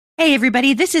Hey,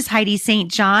 everybody, this is Heidi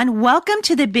St. John. Welcome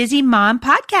to the Busy Mom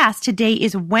Podcast. Today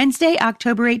is Wednesday,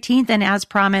 October 18th, and as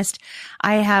promised,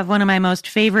 I have one of my most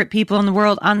favorite people in the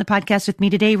world on the podcast with me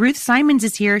today. Ruth Simons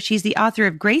is here. She's the author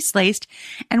of Grace Laced,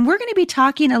 and we're going to be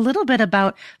talking a little bit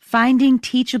about finding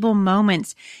teachable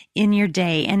moments in your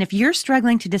day. And if you're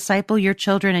struggling to disciple your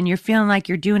children and you're feeling like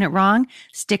you're doing it wrong,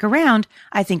 stick around.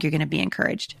 I think you're going to be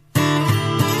encouraged.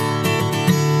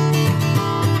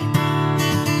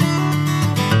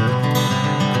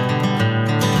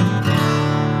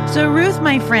 So Ruth,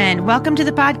 my friend, welcome to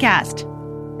the podcast.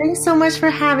 Thanks so much for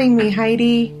having me,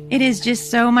 Heidi. It is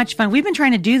just so much fun. We've been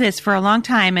trying to do this for a long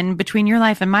time, and between your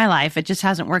life and my life, it just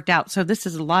hasn't worked out. So this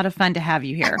is a lot of fun to have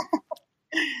you here.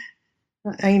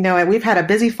 I know it. We've had a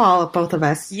busy fall, both of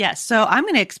us. Yes. So I'm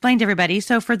going to explain to everybody.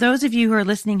 So for those of you who are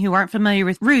listening who aren't familiar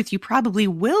with Ruth, you probably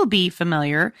will be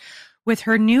familiar with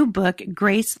her new book,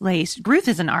 Grace Laced. Ruth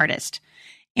is an artist.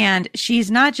 And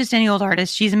she's not just any old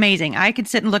artist. She's amazing. I could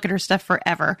sit and look at her stuff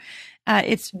forever.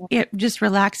 It just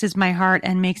relaxes my heart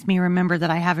and makes me remember that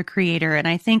I have a creator. And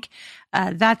I think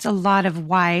that's a lot of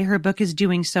why her book is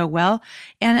doing so well.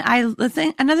 And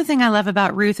another thing I love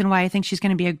about Ruth and why I think she's going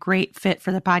to be a great fit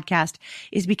for the podcast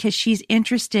is because she's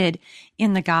interested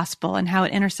in the gospel and how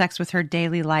it intersects with her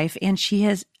daily life. And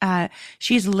she's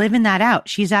living that out.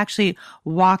 She's actually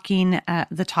walking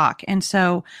the talk. And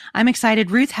so I'm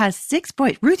excited. Ruth has 6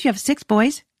 boys. Ruth, you have 6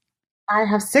 boys? I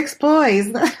have 6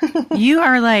 boys. You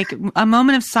are like a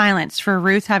moment of silence for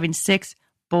Ruth having 6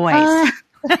 boys.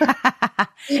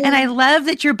 And I love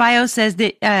that your bio says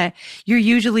that you're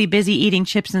usually busy eating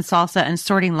chips and salsa and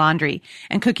sorting laundry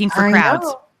and cooking for crowds.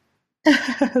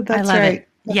 That's I love right. it.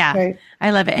 Yeah, right.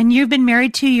 I love it. And you've been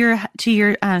married to your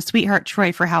sweetheart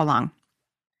Troy for how long?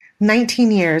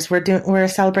 19 years. We're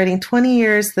celebrating 20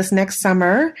 years this next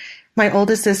summer. My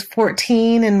oldest is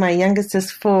 14 and my youngest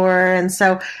is 4. And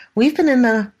so we've been in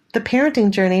the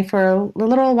parenting journey for a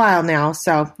little while now.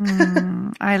 So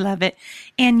I love it.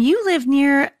 And you live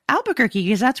near Albuquerque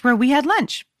because that's where we had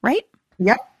lunch, right?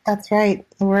 Yep, that's right.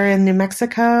 We're in New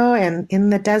Mexico and in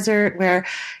the desert where,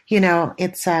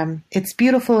 it's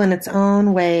beautiful in its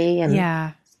own way.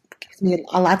 And gives me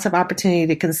lots of opportunity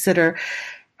to consider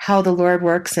how the Lord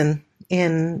works in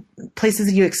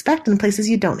places you expect and places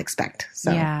you don't expect.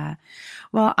 So. Yeah.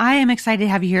 Well, I am excited to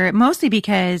have you here, mostly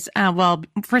because,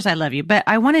 first, I love you, but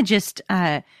I want to just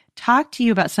talk to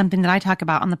you about something that I talk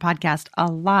about on the podcast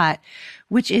a lot,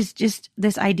 which is just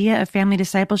this idea of family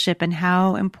discipleship and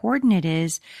how important it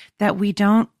is that we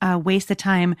don't waste the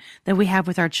time that we have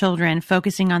with our children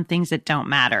focusing on things that don't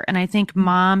matter. And I think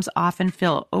moms often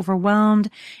feel overwhelmed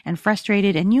and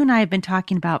frustrated. And you and I have been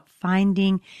talking about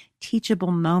finding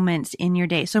teachable moments in your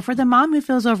day. So for the mom who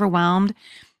feels overwhelmed,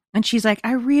 and she's like,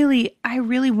 I really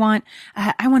want,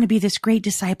 I want to be this great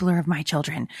discipler of my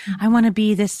children. I want to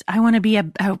be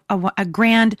a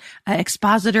grand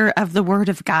expositor of the word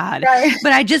of God, right.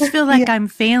 But I just feel like I'm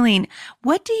failing.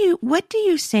 What do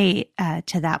you say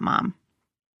to that mom?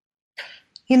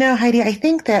 Heidi, I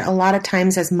think that a lot of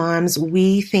times as moms,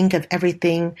 we think of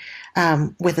everything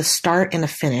with a start and a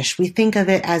finish. We think of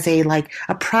it as a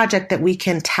project that we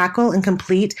can tackle and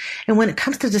complete. And when it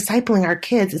comes to discipling our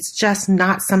kids, it's just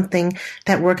not something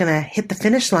that we're going to hit the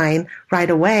finish line right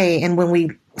away. And when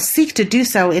we seek to do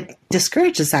so, it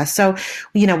discourages us. So,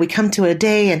 we come to a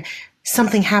day and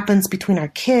something happens between our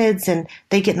kids and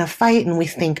they get in a fight and we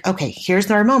think, okay, here's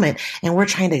our moment. And we're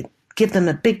trying to give them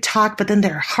a big talk, but then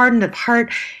they're hardened of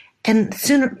heart. And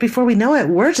sooner, before we know it,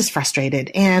 we're just frustrated.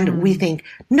 And we think,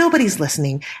 nobody's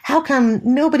listening. How come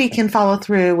nobody can follow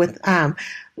through with,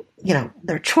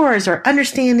 their chores or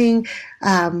understanding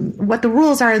what the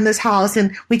rules are in this house?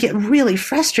 And we get really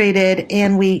frustrated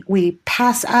and we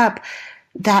pass up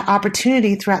that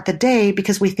opportunity throughout the day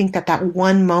because we think that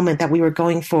one moment that we were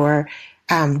going for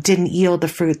didn't yield the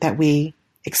fruit that we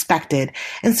expected.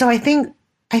 And so I think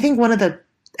one of the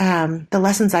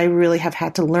lessons I really have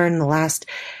had to learn in the last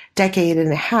decade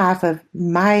and a half of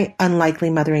my unlikely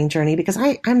mothering journey, because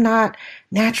I'm not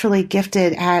naturally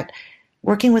gifted at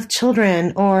working with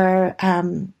children or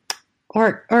boys,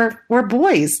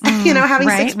 having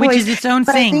right. 6 boys, which is its own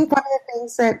but thing. I think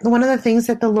one of the things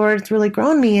that the Lord's really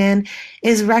grown me in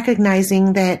is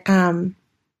recognizing that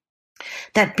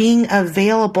that being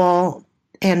available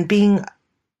and being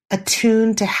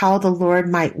attuned to how the Lord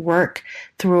might work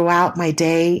throughout my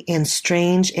day in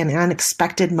strange and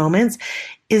unexpected moments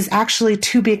is actually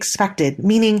to be expected.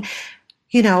 Meaning,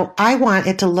 I want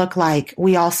it to look like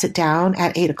we all sit down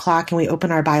at 8:00 and we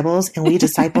open our Bibles and we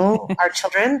disciple our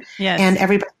children, yes. And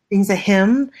everybody sings a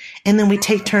hymn, and then we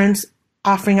take turns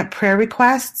offering up prayer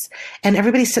requests, and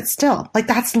everybody sits still. Like,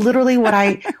 that's literally what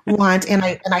I want. And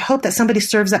I hope that somebody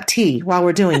serves up tea while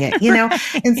we're doing it, you know?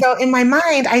 Right. And so in my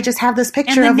mind, I just have this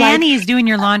picture and the of nanny is doing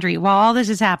your laundry while all this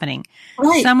is happening.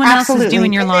 Right. Someone Absolutely. else is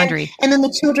doing your and laundry. Then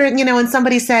the children, you know, and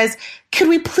somebody says, could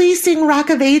we please sing Rock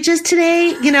of Ages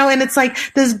today? You know, and it's like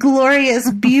this glorious,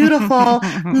 beautiful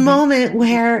moment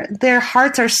where their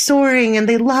hearts are soaring and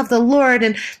they love the Lord.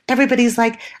 And everybody's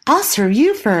like, I'll serve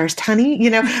you first, honey. You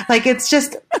know, like, it's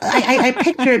just, I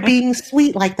picture it being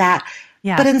sweet like that.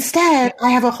 Yeah. But instead, I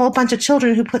have a whole bunch of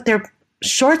children who put their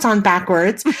shorts on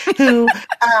backwards, who,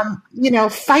 you know,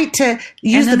 fight to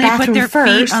use the bathroom first. And then they put their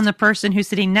feet on the person who's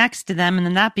sitting next to them, and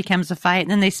then that becomes a fight. And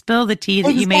then they spill the tea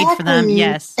that you made for them.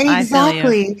 Yes, exactly. I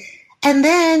feel you. And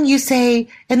then you say,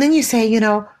 you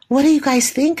know, what do you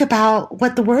guys think about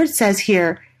what the word says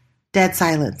here? Dead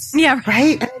silence. Yeah.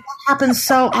 Right? And that happens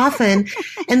so often.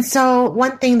 And so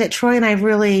one thing that Troy and I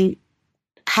really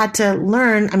had to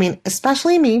learn, I mean,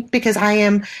 especially me, because I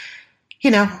am,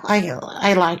 you know,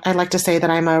 I like to say that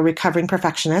I'm a recovering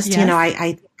perfectionist. Yes. You know,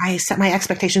 I set my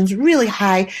expectations really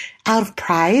high out of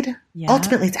pride. Yeah.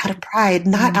 Ultimately, it's out of pride,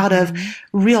 not out of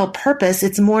real purpose.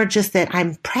 It's more just that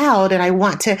I'm proud and I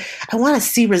want to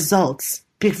see results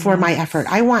before my effort.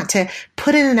 I want to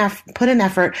put in an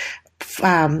effort,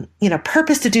 you know,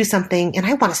 purpose to do something, and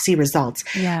I want to see results.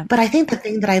 Yeah. But I think the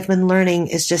thing that I've been learning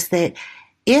is just that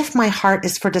if my heart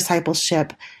is for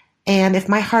discipleship, and if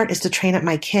my heart is to train up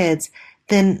my kids,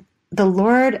 then the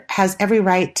Lord has every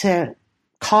right to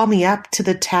call me up to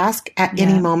the task at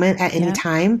any moment, at any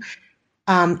time,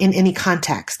 in any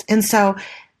context. And so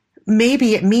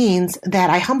maybe it means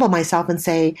that I humble myself and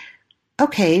say,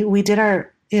 okay, we did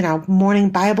our, you know,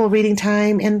 morning Bible reading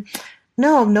time, and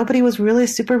no, nobody was really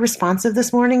super responsive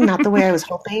this morning. Not the way I was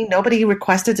hoping. Nobody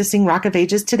requested to sing Rock of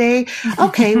Ages today.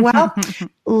 Okay, well,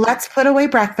 let's put away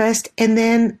breakfast, and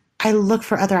then I look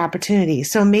for other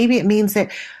opportunities. So maybe it means that,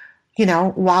 you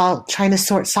know, while trying to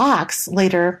sort socks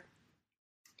later,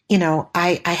 you know,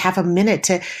 I have a minute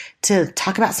to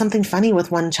talk about something funny with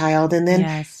one child, and then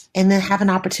have an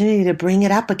opportunity to bring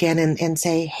it up again and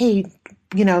say, hey,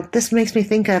 you know, this makes me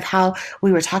think of how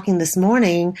we were talking this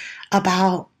morning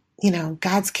about, you know,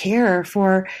 God's care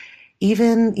for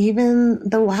even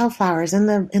the wildflowers and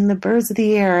the birds of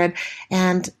the air,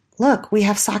 and look, we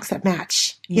have socks that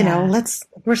match. You know,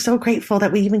 we're so grateful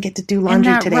that we even get to do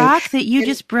laundry today. And that rock that you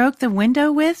just broke the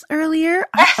window with earlier,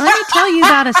 let me tell you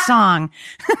about a song.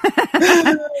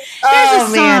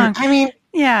 Man. I mean,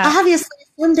 obviously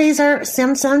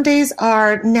some days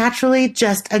are naturally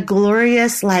just a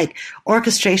glorious, like,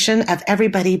 orchestration of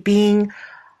everybody being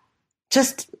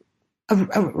just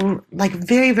like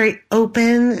very, very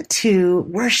open to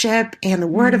worship and the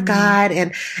word of God,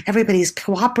 and everybody's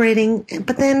cooperating.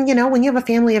 But then, you know, when you have a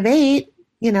family of 8,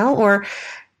 you know, or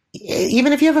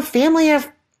even if you have a family of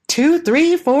 2,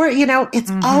 3, 4, you know, it's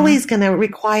always going to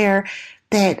require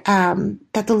that,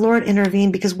 that the Lord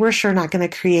intervene, because we're sure not going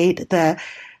to create the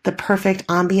perfect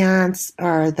ambiance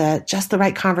or just the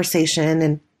right conversation.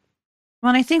 And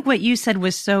I think what you said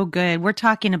was so good. We're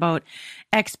talking about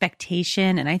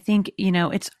expectation. And I think, you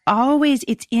know, it's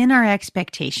in our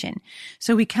expectation.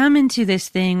 So we come into this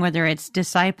thing, whether it's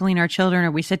discipling our children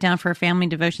or we sit down for family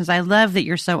devotions. I love that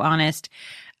you're so honest,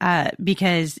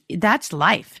 because that's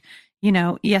life. You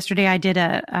know, yesterday I did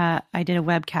a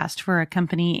webcast for a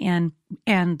company, and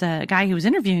the guy who was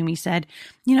interviewing me said,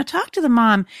 you know, talk to the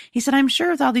mom. He said, I'm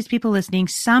sure with all these people listening,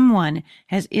 someone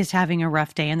is having a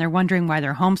rough day and they're wondering why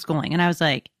they're homeschooling. And I was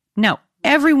like, no,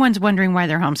 everyone's wondering why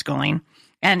they're homeschooling,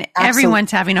 and everyone's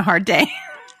having a hard day.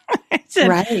 I said,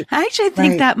 I actually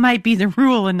think that might be the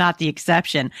rule and not the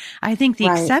exception. I think the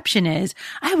exception is,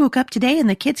 I woke up today and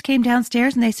the kids came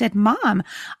downstairs and they said, Mom,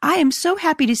 I am so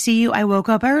happy to see you. I woke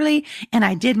up early and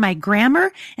I did my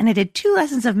grammar and I did 2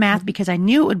 lessons of math because I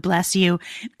knew it would bless you.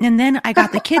 And then I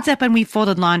got the kids up and we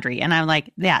folded laundry. And I'm like,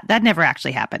 that never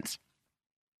actually happens.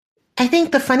 I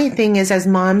think the funny thing is, as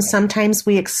moms, sometimes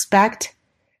we expect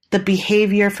the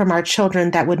behavior from our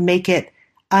children that would make it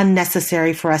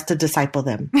unnecessary for us to disciple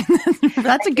them.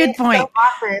 That's a good point. So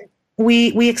often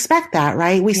we expect that,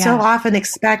 right? We so often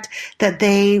expect that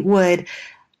they would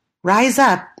rise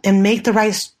up and make the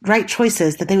right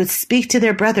choices, that they would speak to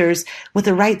their brothers with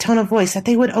the right tone of voice, that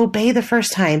they would obey the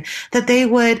first time, that they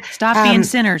would stop being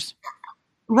sinners.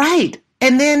 Right.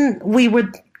 And then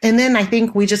I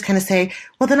think we just kind of say,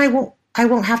 well, then I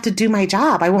won't have to do my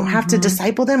job. I won't have to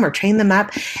disciple them or train them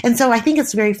up. And so I think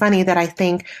it's very funny that I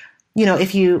think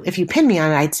if you pin me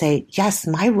on it, I'd say, yes,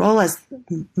 my role as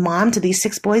mom to these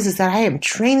 6 boys is that I am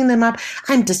training them up.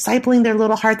 I'm discipling their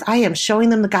little hearts. I am showing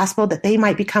them the gospel that they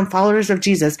might become followers of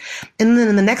Jesus. And then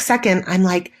in the next second, I'm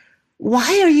like,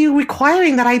 why are you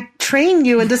requiring that I train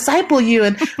you and disciple you?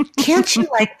 And can't you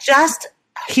just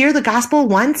hear the gospel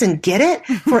once and get it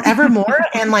forevermore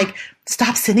and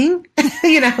stop sinning?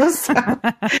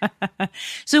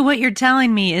 So what you're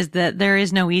telling me is that there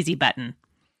is no easy button.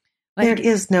 There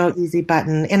is no easy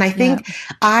button. And I think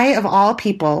of all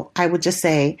people, I would just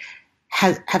say,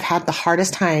 have had the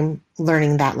hardest time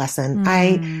learning that lesson.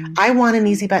 I want an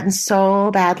easy button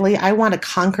so badly. I want to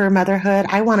conquer motherhood.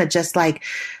 I want to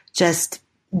just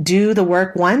do the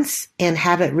work once and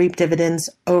have it reap dividends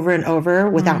over and over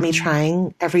without me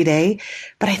trying every day.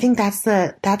 But I think that's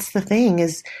the thing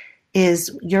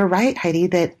is you're right, Heidi,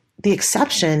 that the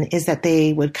exception is that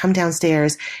they would come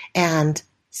downstairs and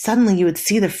suddenly you would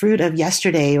see the fruit of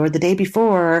yesterday or the day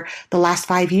before, or the last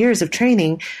 5 years of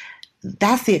training.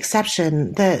 That's the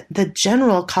exception. The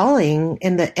general calling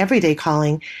and the everyday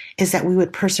calling is that we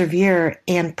would persevere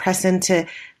and press into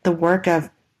the work of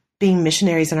being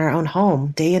missionaries in our own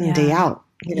home, day in and day out.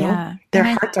 Their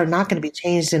hearts are not going to be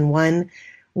changed in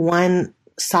one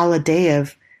solid day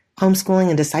of homeschooling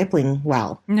and discipling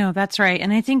well. No, that's right.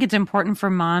 And I think it's important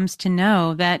for moms to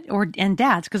know that, and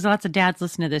dads, because lots of dads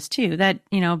listen to this too, that,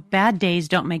 bad days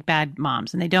don't make bad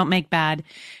moms and they don't make bad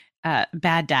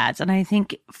dads. And I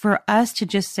think for us to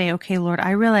just say, okay, Lord,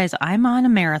 I realize I'm on a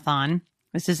marathon.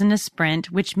 This isn't a sprint,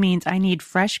 which means I need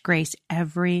fresh grace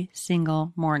every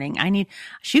single morning. I need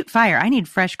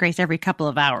fresh grace every couple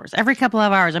of hours. Every couple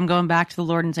of hours, I'm going back to the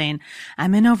Lord and saying,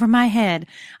 I'm in over my head.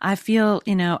 I feel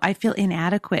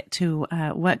inadequate to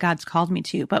what God's called me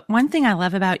to. But one thing I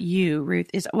love about you, Ruth,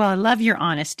 is, I love your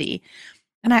honesty.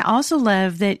 And I also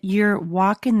love that you're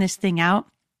walking this thing out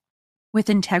with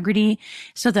integrity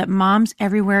so that moms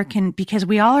everywhere can, because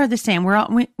we all are the same.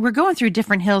 We're going through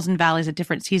different hills and valleys at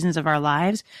different seasons of our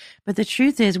lives. But the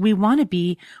truth is we want to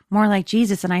be more like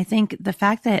Jesus. And I think the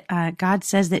fact that God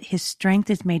says that his strength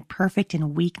is made perfect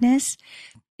in weakness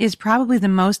is probably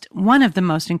one of the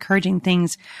most encouraging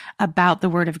things about the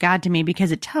word of God to me,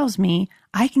 because it tells me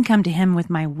I can come to him with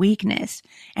my weakness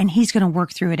and he's going to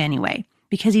work through it anyway.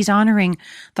 Because he's honoring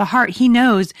the heart. He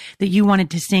knows that you wanted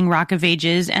to sing Rock of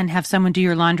Ages and have someone do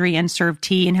your laundry and serve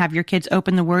tea and have your kids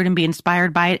open the word and be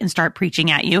inspired by it and start preaching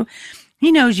at you.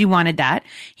 He knows you wanted that.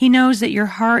 He knows that your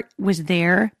heart was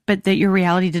there, but that your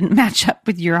reality didn't match up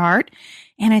with your heart.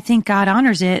 And I think God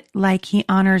honors it like he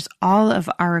honors all of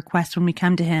our requests when we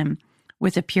come to him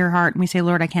with a pure heart and we say,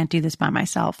 Lord, I can't do this by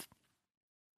myself.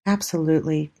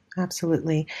 Absolutely.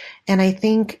 Absolutely. And I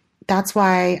think that's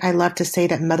why I love to say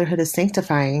that motherhood is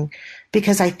sanctifying,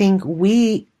 because I think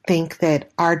we think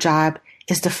that our job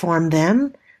is to form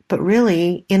them, but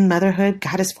really in motherhood,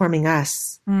 God is forming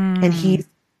us and he's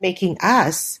making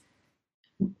us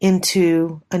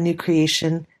into a new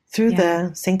creation through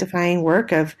the sanctifying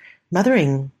work of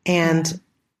mothering and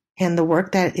the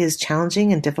work that is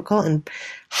challenging and difficult and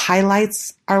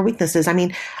highlights our weaknesses. I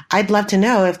mean, I'd love to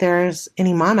know if there's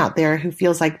any mom out there who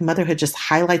feels like motherhood just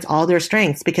highlights all their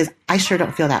strengths, because I sure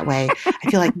don't feel that way.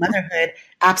 I feel like motherhood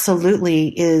absolutely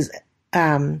is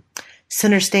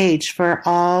center stage for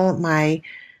all my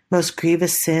most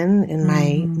grievous sin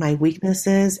and my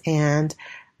weaknesses and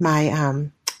my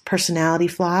personality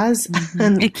flaws.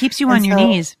 And it keeps you on your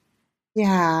knees. Yeah,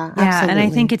 absolutely. Absolutely.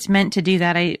 And I think it's meant to do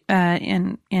that.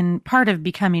 In part of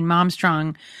becoming Mom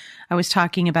Strong, I was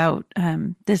talking about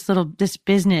this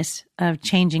business of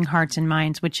changing hearts and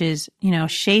minds, which is,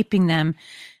 shaping them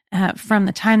from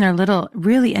the time they're little,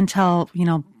 really until,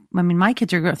 my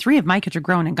kids are 3 of my kids are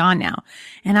grown and gone now,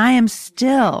 and I am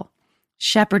still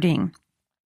shepherding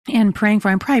and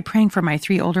I'm probably praying for my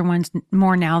 3 older ones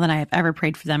more now than I have ever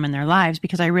prayed for them in their lives,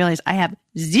 because I realize I have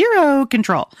zero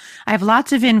control. I have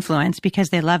lots of influence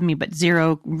because they love me, but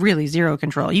zero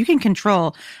control. You can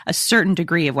control a certain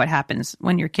degree of what happens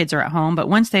when your kids are at home, but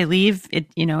once they leave,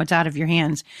 it's out of your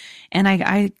hands.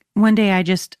 And one day I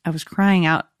was crying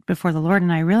out before the Lord,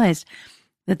 and I realized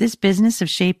that this business of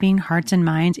shaping hearts and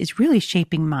minds is really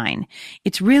shaping mine.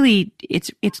 It's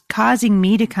causing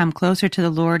me to come closer to the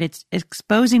Lord. It's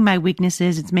exposing my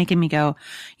weaknesses. It's making me go,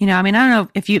 I don't know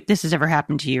if this has ever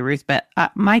happened to you, Ruth, but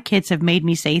my kids have made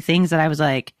me say things that I was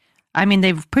like,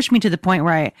 they've pushed me to the point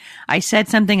where I said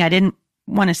something I didn't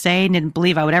want to say and didn't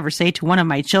believe I would ever say to one of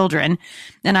my children.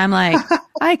 And I'm like,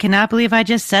 I cannot believe I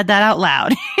just said that out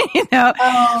loud,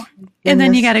 Oh, and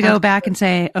then you got to go back and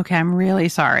say, okay, I'm really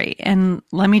sorry. And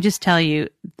let me just tell you,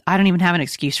 I don't even have an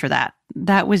excuse for that.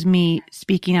 That was me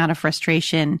speaking out of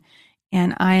frustration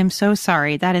And I am so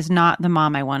sorry. That is not the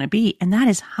mom I want to be. And that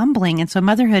is humbling. And so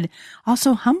motherhood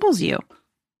also humbles you.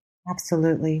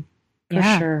 Absolutely. For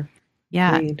Yeah. sure.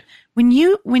 Yeah. Agreed. When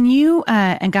you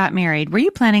and got married, were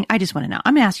you planning? I just want to know.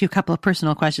 I'm going to ask you a couple of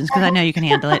personal questions because I know you can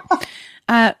handle it.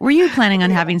 Were you planning on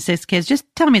having 6 kids? Just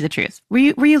tell me the truth. Were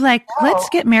you like, let's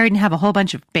get married and have a whole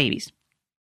bunch of babies?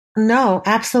 No,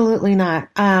 absolutely not.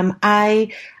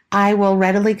 I will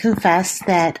readily confess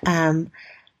that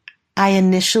I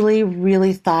initially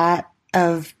really thought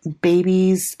of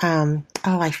babies. I'm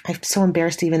so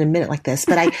embarrassed to even admit it like this,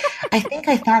 but I think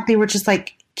I thought they were just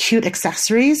like cute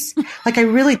accessories. Like I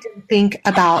really didn't think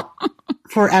about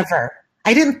forever.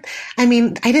 I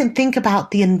didn't think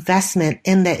about the investment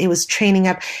in that it was training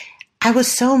up. I was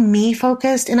so me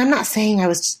focused, and I'm not saying I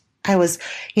was,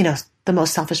 the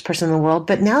most selfish person in the world,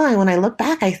 but now when I look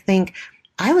back, I think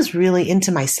I was really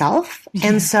into myself. Yeah.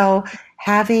 And so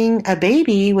having a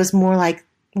baby was more like,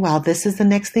 well, this is the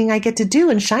next thing I get to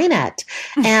do and shine at.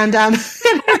 And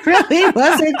it really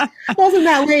wasn't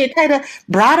that way. It kind of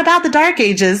brought about the dark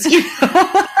ages, you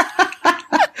know?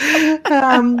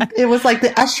 It was like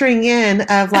the ushering in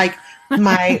of like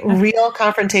my real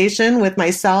confrontation with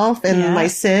myself and my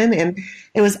sin. And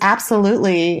it was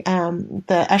absolutely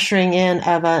the ushering in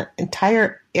of an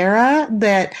entire era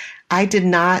that I did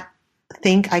not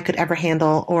think I could ever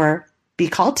handle or be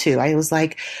called to. I was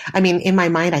like, in my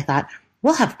mind, I thought,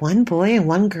 we'll have one boy and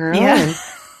one girl and,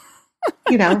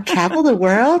 travel the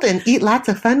world and eat lots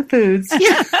of fun foods.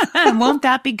 Won't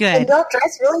that be good? And they'll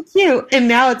dress really cute. And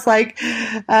now it's like,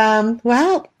 the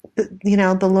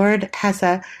Lord has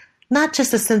not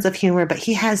just a sense of humor, but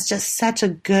he has just such a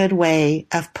good way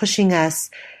of pushing us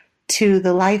to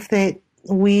the life that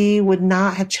we would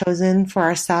not have chosen for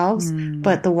ourselves,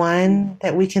 but the one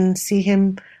that we can see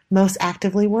him most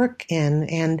actively work in.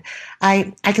 And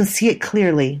I can see it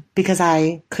clearly because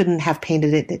I couldn't have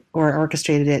painted it or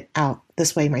orchestrated it out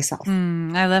this way myself.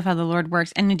 I love how the Lord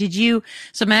works. And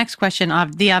so my next question,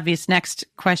 the obvious next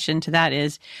question to that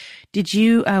is, did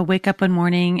you wake up one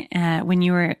morning when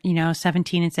you were,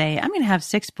 17 and say, I'm going to have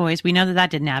 6 boys. We know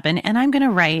that didn't happen. And I'm going to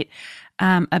write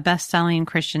a best-selling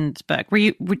Christian book.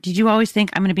 Did you always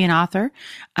think I'm going to be an author?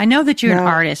 I know that you're an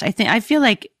artist. I feel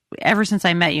like ever since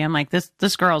I met you, I'm like,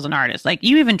 this girl's an artist. Like,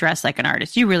 you even dress like an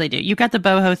artist. You really do. You got the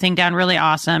boho thing down really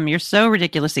awesome. You're so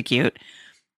ridiculously cute.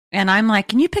 And I'm like,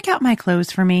 can you pick out my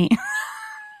clothes for me?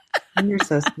 You're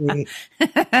so sweet.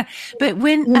 But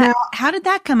how did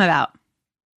that come about?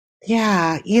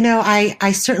 Yeah.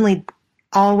 I certainly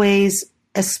always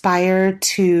aspired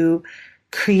to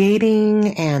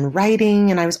creating and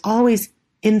writing, and I was always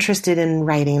interested in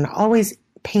writing, always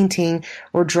painting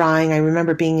or drawing. I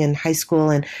remember being in high school,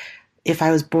 and if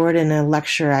I was bored in a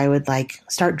lecture, I would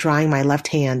start drawing my left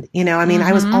hand.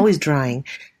 I was always drawing.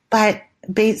 But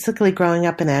basically growing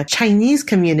up in a Chinese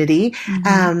community,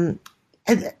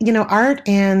 art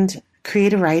and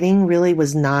creative writing really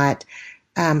was not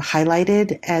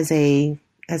highlighted as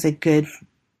a good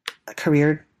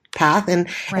career path. And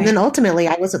then ultimately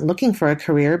I wasn't looking for a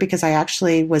career because I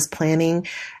actually was planning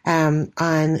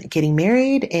on getting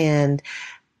married and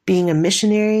being a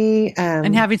missionary.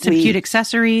 And having some cute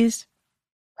accessories.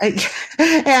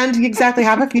 And exactly,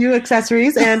 have a few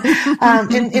accessories. And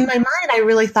in my mind, I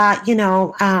really thought,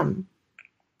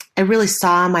 I really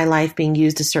saw my life being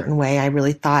used a certain way. I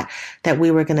really thought that we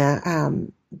were going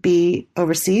to be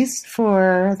overseas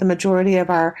for the majority of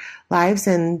our lives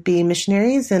and be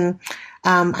missionaries. And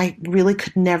I really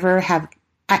could never have,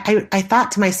 I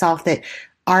thought to myself that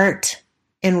art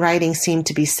and writing seemed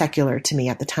to be secular to me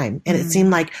at the time. And it seemed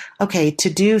like, okay,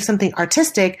 to do something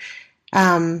artistic,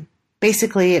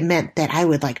 basically it meant that I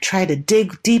would try to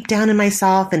dig deep down in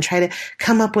myself and try to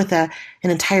come up with an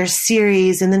entire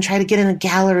series and then try to get in a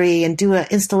gallery and do an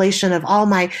installation of all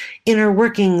my inner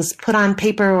workings put on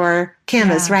paper or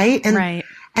canvas. Right.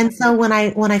 And so when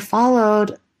I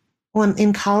followed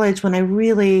in college, when I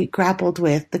really grappled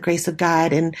with the grace of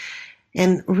God and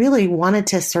really wanted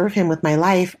to serve him with my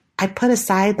life, I put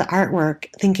aside the artwork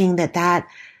thinking that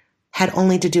had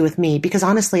only to do with me, because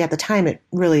honestly, at the time, it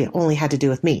really only had to do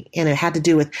with me, and it had to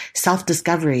do with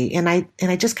self-discovery. And I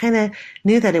just kind of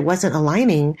knew that it wasn't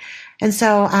aligning. And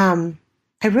so,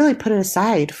 I really put it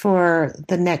aside for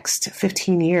the next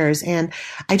 15 years. And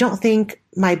I don't think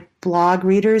my blog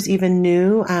readers even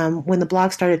knew, when the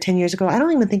blog started 10 years ago, I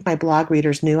don't even think my blog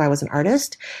readers knew I was an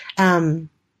artist.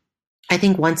 I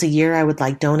think once a year I would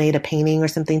donate a painting or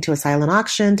something to a silent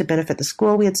auction to benefit the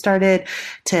school we had started,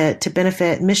 to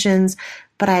benefit missions.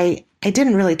 But I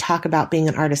didn't really talk about being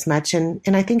an artist much. And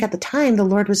I think at the time the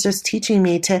Lord was just teaching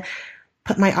me to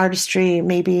put my artistry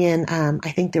maybe in,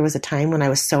 I think there was a time when I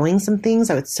was sewing some things.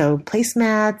 I would sew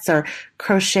placemats or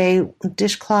crochet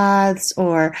dishcloths,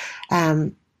 or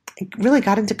really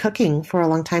got into cooking for a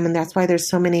long time. And that's why there's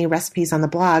so many recipes on the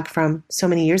blog from so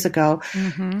many years ago.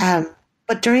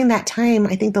 But during that time,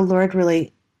 I think the Lord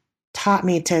really taught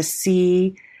me to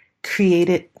see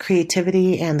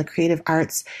creativity and the creative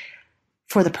arts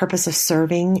for the purpose of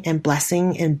serving and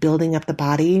blessing and building up the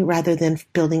body rather than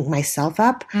building myself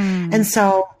up. And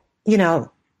so,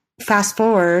 fast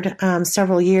forward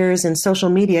several years, and social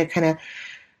media kind of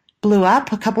blew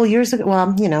up a couple years ago.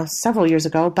 Well, several years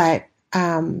ago, but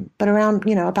around,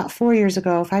 about 5 years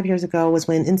ago was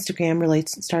when Instagram really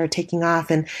started taking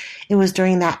off. And it was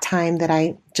during that time that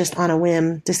I just on a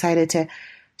whim decided to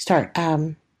start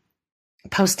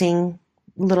posting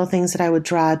little things that I would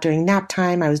draw during nap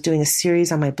time. I was doing a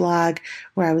series on my blog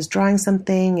where I was drawing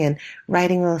something and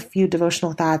writing a few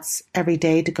devotional thoughts every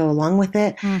day to go along with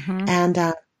it. And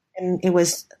it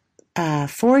was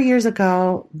 4 years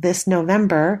ago this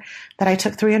November that I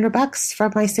took $300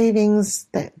 from my savings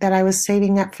that I was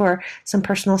saving up for some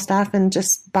personal stuff and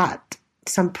just bought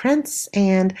some prints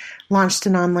and launched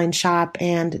an online shop.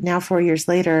 And now 4 years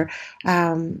later,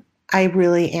 I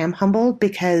really am humbled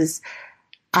because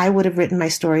I would have written my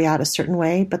story out a certain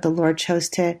way, but the Lord chose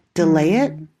to delay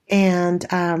it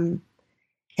and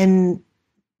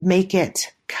make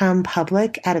it come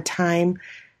public at a time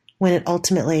when it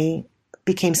ultimately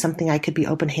became something I could be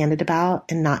open-handed about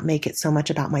and not make it so much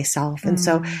about myself. And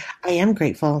so I am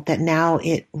grateful that now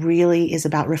it really is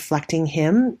about reflecting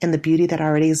Him and the beauty that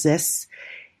already exists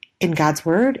in God's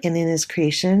word and in His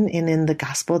creation and in the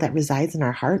gospel that resides in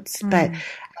our hearts. But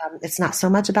it's not so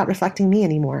much about reflecting me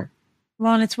anymore.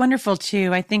 Well, and it's wonderful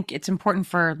too. I think it's important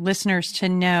for listeners to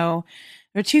know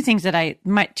there are two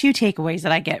takeaways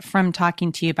that I get from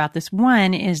talking to you about this.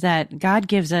 One is that God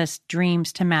gives us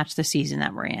dreams to match the season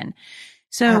that we're in.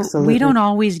 So Absolutely. We don't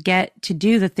always get to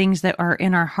do the things that are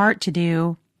in our heart to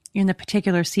do in the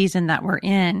particular season that we're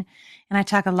in. And I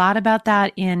talk a lot about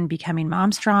that in Becoming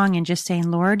Mom Strong and just saying,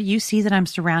 Lord, you see that I'm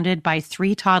surrounded by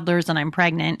 3 toddlers and I'm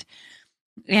pregnant.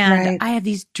 And Right. I have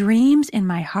these dreams in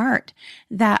my heart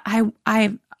that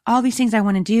I all these things I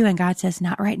want to do. And God says,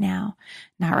 not right now,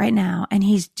 not right now. And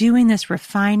He's doing this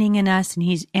refining in us, and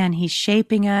He's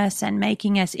shaping us and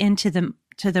making us into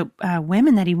the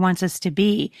women that He wants us to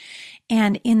be.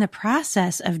 And in the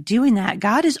process of doing that,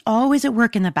 God is always at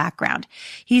work in the background.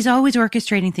 He's always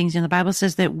orchestrating things. And the Bible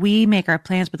says that we make our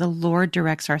plans, but the Lord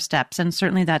directs our steps. And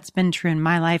certainly that's been true in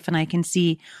my life. And I can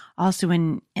see also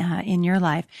in your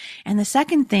life. And the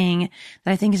second thing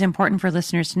that I think is important for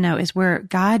listeners to know is where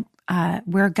God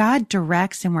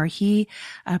directs and where He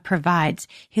provides,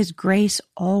 His grace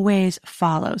always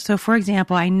follows. So for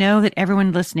example, I know that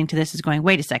everyone listening to this is going,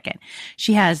 wait a second.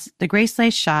 She has the Grace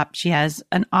Lace shop. She has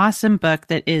an awesome book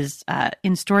that is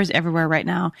in stores everywhere right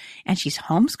now. And she's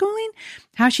homeschooling?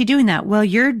 How's she doing that? Well,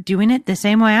 you're doing it the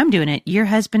same way I'm doing it. Your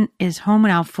husband is home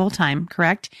now full time,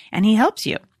 correct? And he helps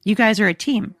you. You guys are a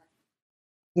team.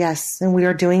 Yes, and we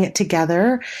are doing it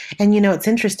together. And it's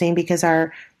interesting because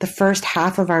the first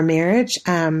half of our marriage,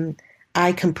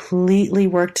 I completely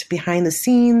worked behind the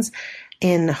scenes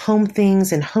in home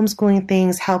things and homeschooling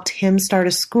things, helped him start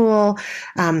a school,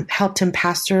 helped him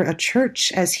pastor a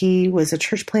church as he was a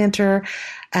church planter.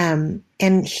 And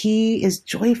he is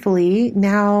joyfully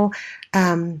now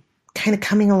kind of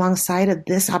coming alongside of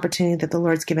this opportunity that the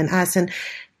Lord's given us. And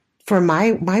for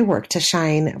my work to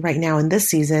shine right now in this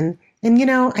season. And,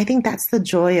 I think that's the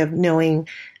joy of knowing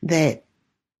that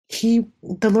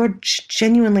the Lord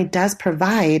genuinely does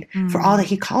provide for all that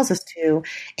He calls us to.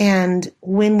 And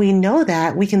when we know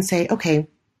that, we can say, okay,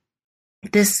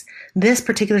 this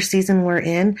particular season we're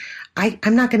in,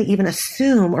 I'm not going to even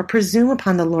assume or presume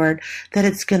upon the Lord that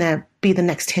it's going to be the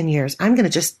next 10 years. I'm going to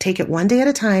just take it one day at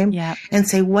a time and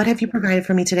say, what have you provided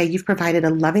for me today? You've provided a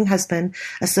loving husband,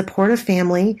 a supportive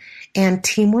family, and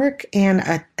teamwork,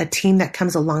 and a team that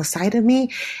comes alongside of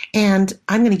me. And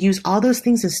I'm going to use all those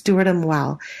things and steward them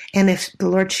well. And if the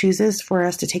Lord chooses for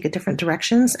us to take a different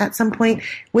directions at some point,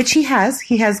 which He has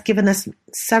given us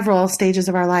several stages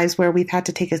of our lives where we've had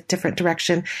to take a different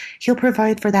direction, He'll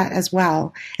provide for that as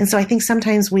well. And so I think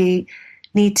sometimes we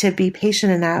need to be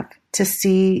patient enough to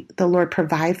see the Lord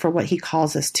provide for what He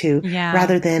calls us to,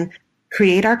 rather than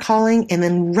create our calling and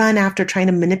then run after trying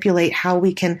to manipulate how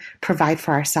we can provide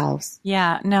for ourselves.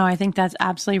 Yeah, no, I think that's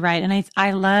absolutely right. And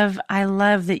I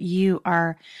love that you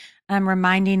are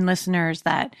reminding listeners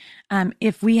that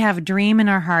if we have a dream in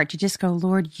our heart to just go,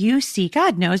 Lord, you see,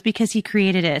 God knows because he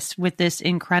created us with this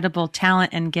incredible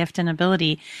talent and gift and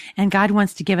ability. And God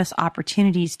wants to give us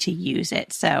opportunities to use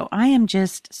it. So I am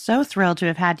just so thrilled to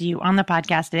have had you on the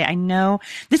podcast today. I know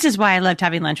this is why I loved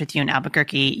having lunch with you in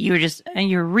Albuquerque.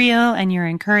 You're real and you're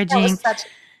encouraging. That was such a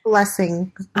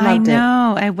blessing. I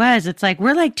know I was. It's like,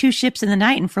 we're like two ships in the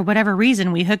night. And for whatever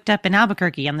reason, we hooked up in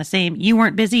Albuquerque on the same, you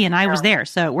weren't busy and I was there.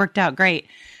 So it worked out great.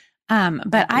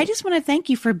 But I just want to thank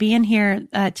you for being here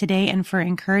today and for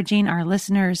encouraging our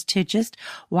listeners to just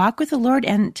walk with the Lord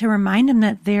and to remind them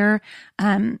that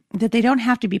that they don't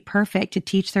have to be perfect to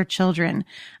teach their children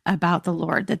about the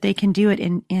Lord, that they can do it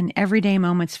in everyday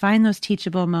moments, find those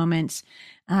teachable moments.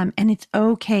 And it's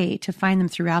okay to find them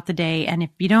throughout the day. And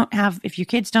if your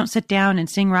kids don't sit down and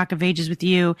sing Rock of Ages with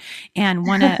you and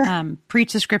want to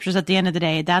preach the scriptures at the end of the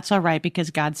day, that's all right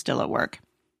because God's still at work.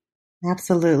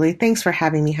 Absolutely. Thanks for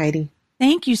having me, Heidi.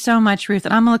 Thank you so much, Ruth.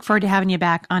 And I'm going to look forward to having you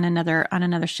back on another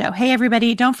show. Hey,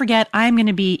 everybody, don't forget, I'm going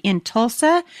to be in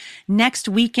Tulsa next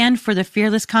weekend for the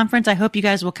Fearless Conference. I hope you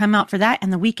guys will come out for that.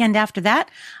 And the weekend after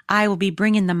that, I will be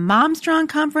bringing the Mom Strong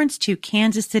Conference to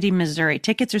Kansas City, Missouri.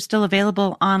 Tickets are still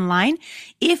available online.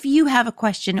 If you have a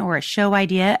question or a show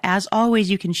idea, as always,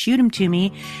 you can shoot them to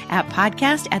me at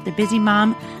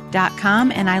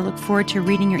podcast@thebusymom.com. And I look forward to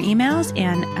reading your emails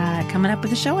and coming up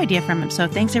with a show idea from them. So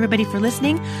thanks, everybody, for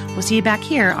listening. We'll see you back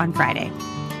here on Friday.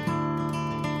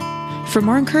 For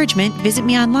more encouragement, visit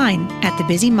me online at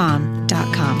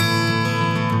thebusymom.com.